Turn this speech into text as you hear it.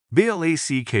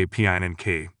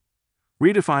BLACKPINK,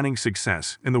 redefining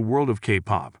success in the world of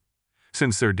K-pop.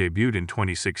 Since their debut in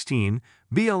 2016,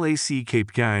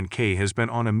 BLACKPINK has been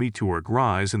on a meteoric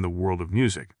rise in the world of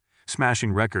music,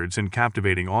 smashing records and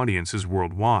captivating audiences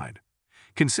worldwide.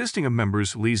 Consisting of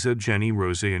members Lisa, Jennie,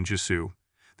 Rose, and Jisoo,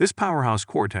 this powerhouse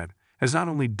quartet has not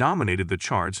only dominated the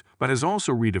charts but has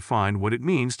also redefined what it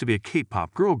means to be a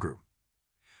K-pop girl group.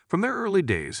 From their early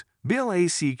days,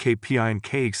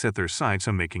 BLACKPINK set their sights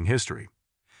on making history.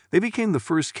 They became the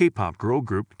first K-pop girl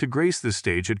group to grace the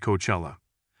stage at Coachella,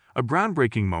 a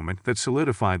groundbreaking moment that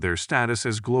solidified their status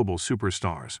as global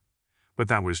superstars. But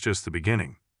that was just the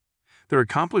beginning. Their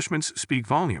accomplishments speak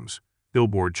volumes.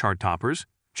 Billboard chart toppers?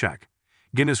 Check.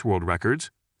 Guinness World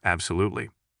Records? Absolutely.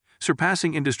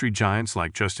 Surpassing industry giants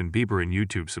like Justin Bieber in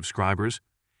YouTube subscribers?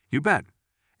 You bet.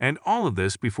 And all of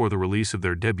this before the release of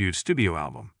their debut studio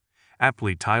album,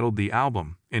 aptly titled The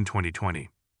Album, in 2020.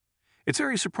 It's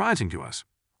very surprising to us.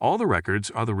 All the records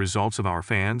are the results of our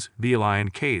fans,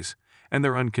 BLINKs, and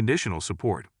their unconditional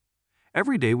support.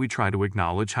 Every day we try to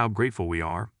acknowledge how grateful we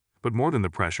are, but more than the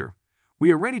pressure,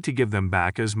 we are ready to give them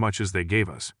back as much as they gave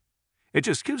us. It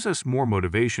just gives us more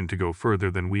motivation to go further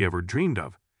than we ever dreamed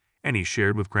of, and he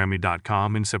shared with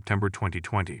Grammy.com in September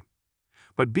 2020.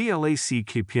 But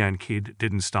BLACKPINK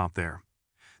didn't stop there.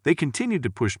 They continued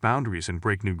to push boundaries and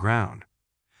break new ground.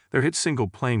 Their hit single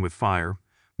Playing with Fire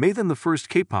made them the first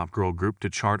K-pop girl group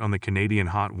to chart on the Canadian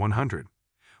Hot 100,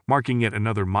 marking yet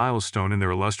another milestone in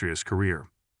their illustrious career.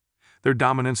 Their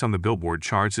dominance on the Billboard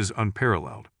charts is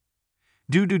unparalleled.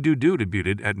 Do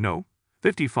debuted at No.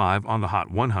 55 on the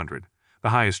Hot 100, the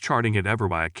highest charting hit ever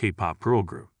by a K-pop girl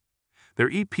group.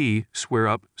 Their EP, Swear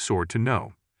Up, soared to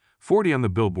No. 40 on the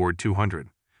Billboard 200,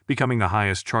 becoming the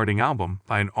highest charting album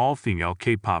by an all-female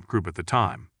K-pop group at the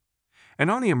time. And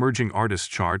on the Emerging Artists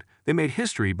chart, they made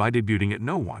history by debuting at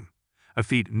No. 1, a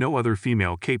feat no other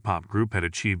female K-pop group had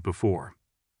achieved before.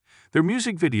 Their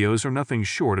music videos are nothing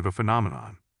short of a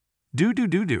phenomenon. Do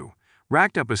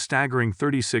racked up a staggering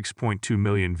 36.2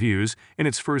 million views in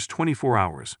its first 24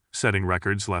 hours, setting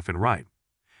records left and right.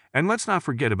 And let's not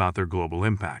forget about their global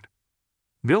impact.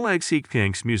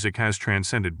 BLACKPINK's music has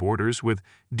transcended borders, with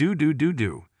Do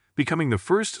becoming the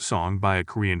first song by a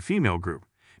Korean female group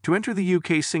to enter the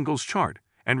UK singles chart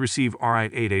and receive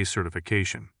RI8A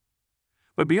certification.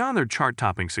 But beyond their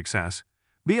chart-topping success,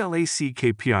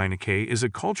 BLACKPINK is a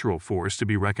cultural force to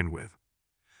be reckoned with.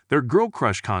 Their girl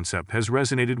crush concept has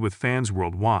resonated with fans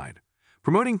worldwide,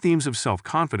 promoting themes of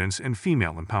self-confidence and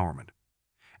female empowerment.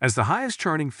 As the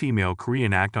highest-charting female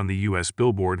Korean act on the U.S.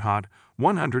 Billboard Hot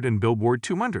 100 and Billboard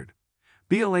 200,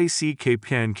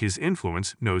 BLACKPINK's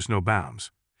influence knows no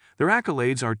bounds. Their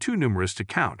accolades are too numerous to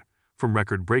count, from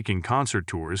record-breaking concert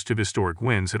tours to historic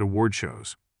wins at award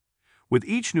shows. With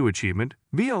each new achievement,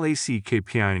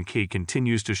 BLACKPINK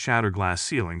continues to shatter glass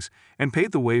ceilings and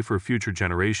pave the way for future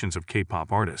generations of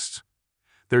K-pop artists.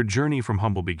 Their journey from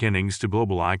humble beginnings to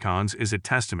global icons is a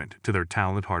testament to their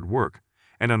talent, hard work,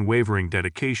 and unwavering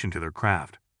dedication to their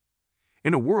craft.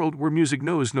 In a world where music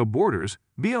knows no borders,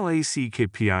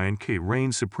 BLACKPINK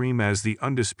reigns supreme as the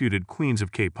undisputed queens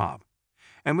of K-pop.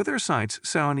 And with their sights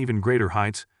set on even greater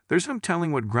heights, there's no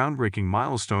telling what groundbreaking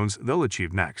milestones they'll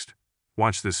achieve next.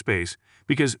 Watch this space,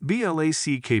 because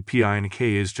BLACKPINK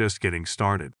is just getting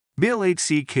started.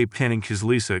 BLACKPINK's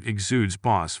Lisa exudes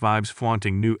boss vibes,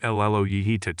 flaunting new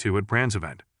LLOUD tattoo at Brand's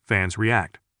event. Fans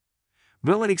react.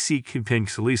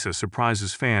 BLACKPINK's Lisa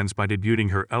surprises fans by debuting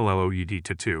her LLOUD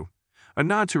tattoo, a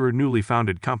nod to her newly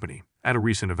founded company, at a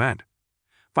recent event.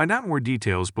 Find out more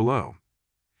details below.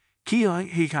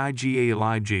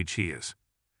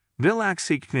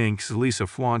 BLACKPINK's Lisa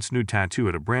flaunts new tattoo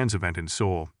at a Brand's event in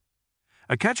Seoul.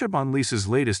 A catch-up on Lisa's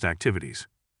latest activities.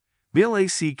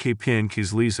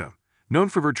 BLACKPINK's Lisa, known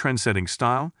for her trend-setting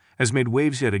style, has made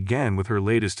waves yet again with her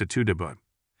latest tattoo debut.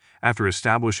 After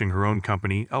establishing her own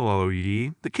company,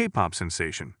 LLOUD, the K-pop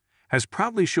sensation has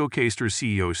proudly showcased her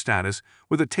CEO status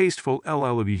with a tasteful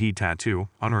LLOUD tattoo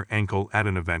on her ankle at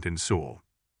an event in Seoul.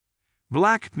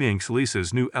 BLACKPINK's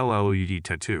Lisa's new LLOUD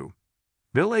tattoo.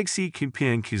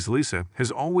 BLACKPINK's Lisa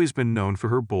has always been known for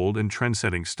her bold and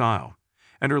trend-setting style,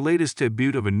 and her latest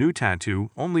debut of a new tattoo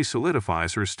only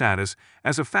solidifies her status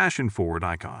as a fashion-forward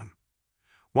icon.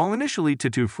 While initially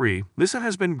tattoo-free, Lisa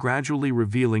has been gradually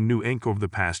revealing new ink over the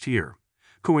past year,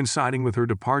 coinciding with her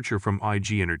departure from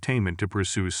IG Entertainment to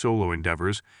pursue solo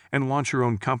endeavors and launch her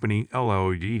own company,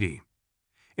 LLOUD.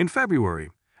 In February,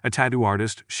 a tattoo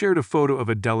artist shared a photo of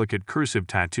a delicate cursive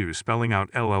tattoo spelling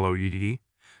out LLOUD,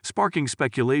 sparking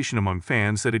speculation among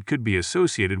fans that it could be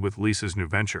associated with Lisa's new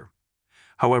venture.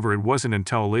 However, it wasn't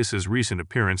until Lisa's recent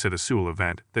appearance at a Seoul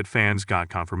event that fans got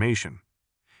confirmation.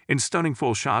 In stunning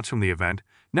full shots from the event,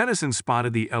 netizens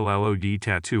spotted the LLOUD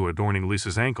tattoo adorning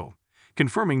Lisa's ankle,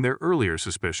 confirming their earlier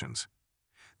suspicions.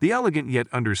 The elegant yet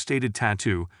understated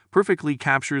tattoo perfectly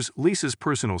captures Lisa's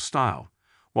personal style,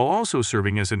 while also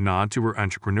serving as a nod to her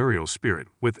entrepreneurial spirit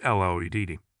with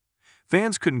LLOUD.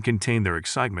 Fans couldn't contain their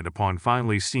excitement upon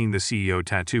finally seeing the CEO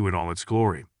tattoo in all its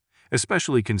glory,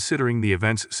 especially considering the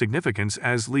event's significance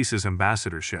as Lisa's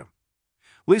ambassadorship.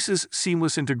 Lisa's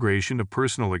seamless integration of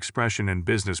personal expression and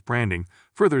business branding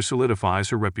further solidifies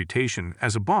her reputation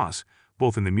as a boss,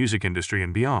 both in the music industry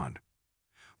and beyond.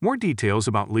 More details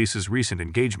about Lisa's recent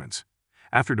engagements.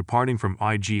 After departing from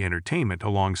IG Entertainment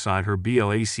alongside her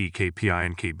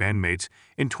BLACKPINK bandmates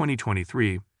in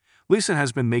 2023, Lisa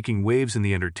has been making waves in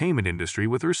the entertainment industry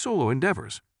with her solo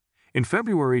endeavors. In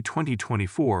February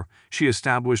 2024, she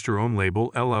established her own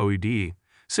label LLOUD,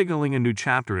 signaling a new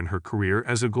chapter in her career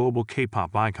as a global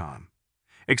K-pop icon.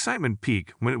 Excitement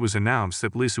peaked when it was announced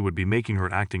that Lisa would be making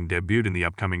her acting debut in the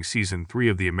upcoming Season 3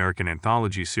 of the American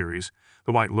anthology series,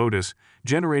 The White Lotus,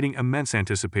 generating immense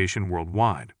anticipation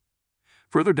worldwide.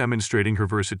 Further demonstrating her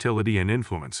versatility and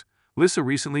influence, Lisa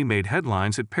recently made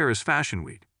headlines at Paris Fashion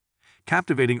Week,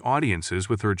 captivating audiences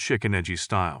with her chic and edgy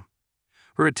style.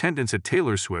 Her attendance at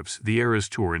Taylor Swift's The Eras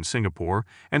Tour in Singapore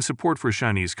and support for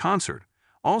Shiny's concert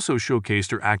also showcased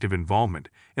her active involvement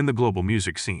in the global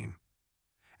music scene.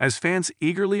 As fans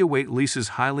eagerly await Lisa's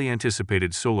highly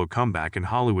anticipated solo comeback and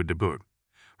Hollywood debut,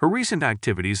 her recent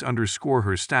activities underscore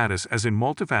her status as a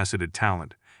multifaceted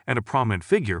talent and a prominent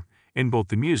figure in both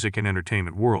the music and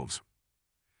entertainment worlds.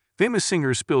 Famous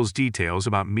singer spills details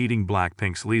about meeting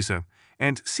BLACKPINK's Lisa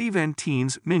and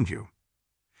CVNT's Mingyu.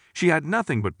 She had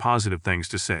nothing but positive things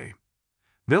to say.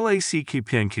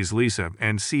 BLACKPINK's Lisa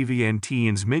and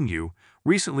CVNT's Mingyu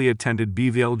recently attended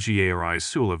BVLGARI's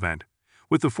Seoul event,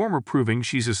 with the former proving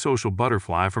she's a social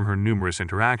butterfly from her numerous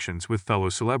interactions with fellow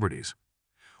celebrities.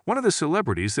 One of the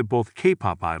celebrities that both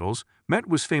K-pop idols met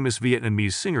was famous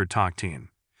Vietnamese singer Tac Tien,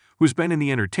 who's been in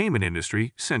the entertainment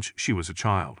industry since she was a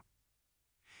child.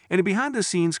 In a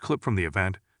behind-the-scenes clip from the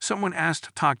event, someone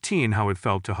asked Tac Tien how it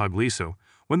felt to hug Lisa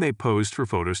when they posed for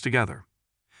photos together.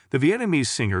 The Vietnamese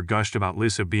singer gushed about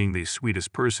Lisa being the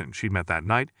sweetest person she'd met that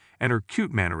night and her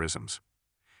cute mannerisms.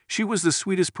 "She was the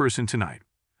sweetest person tonight.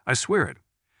 I swear it.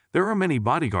 There are many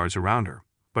bodyguards around her,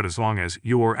 but as long as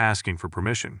you're asking for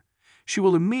permission, she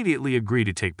will immediately agree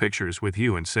to take pictures with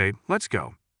you and say, 'Let's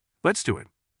go. Let's do it.'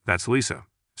 That's Lisa.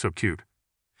 So cute."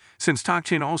 Since Tac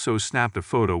Tien also snapped a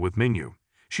photo with Mingyu,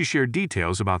 she shared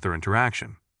details about their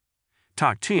interaction.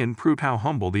 Tac Tien proved how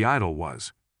humble the idol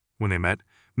was. When they met,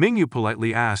 Mingyu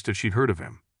politely asked if she'd heard of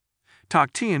him.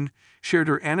 Tac Tien shared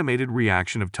her animated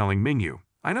reaction of telling Mingyu,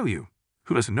 "I know you.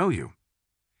 Who doesn't know you?"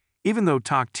 Even though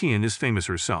Tac Tien is famous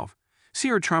herself, see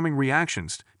her charming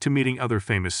reactions to meeting other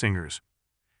famous singers.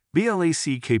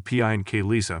 BLACKPINK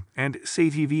Lisa and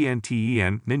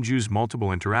CVNTEN Mingyu's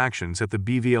multiple interactions at the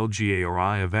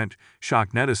BVLGARI event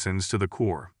shocked netizens to the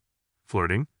core.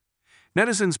 Flirting?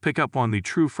 Netizens pick up on the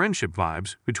true friendship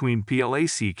vibes between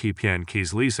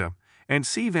BLACKPINK's Lisa and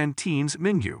CVNT's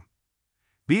Mingyu.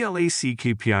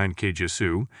 BLACKPINK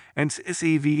Jisoo and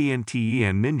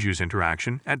CVNTEN Mingyu's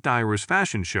interaction at Diara's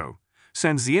fashion show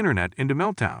sends the internet into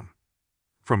meltdown.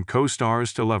 From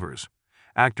co-stars to lovers,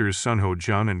 actors Sun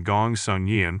Ho-jun and Gong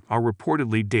Sun-yeon are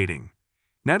reportedly dating.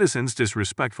 Netizens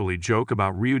disrespectfully joke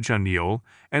about Ryu Jun-yeol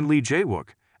and Lee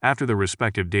Jae-wook after their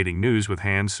respective dating news with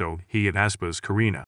Han So-hee and aespa's Karina.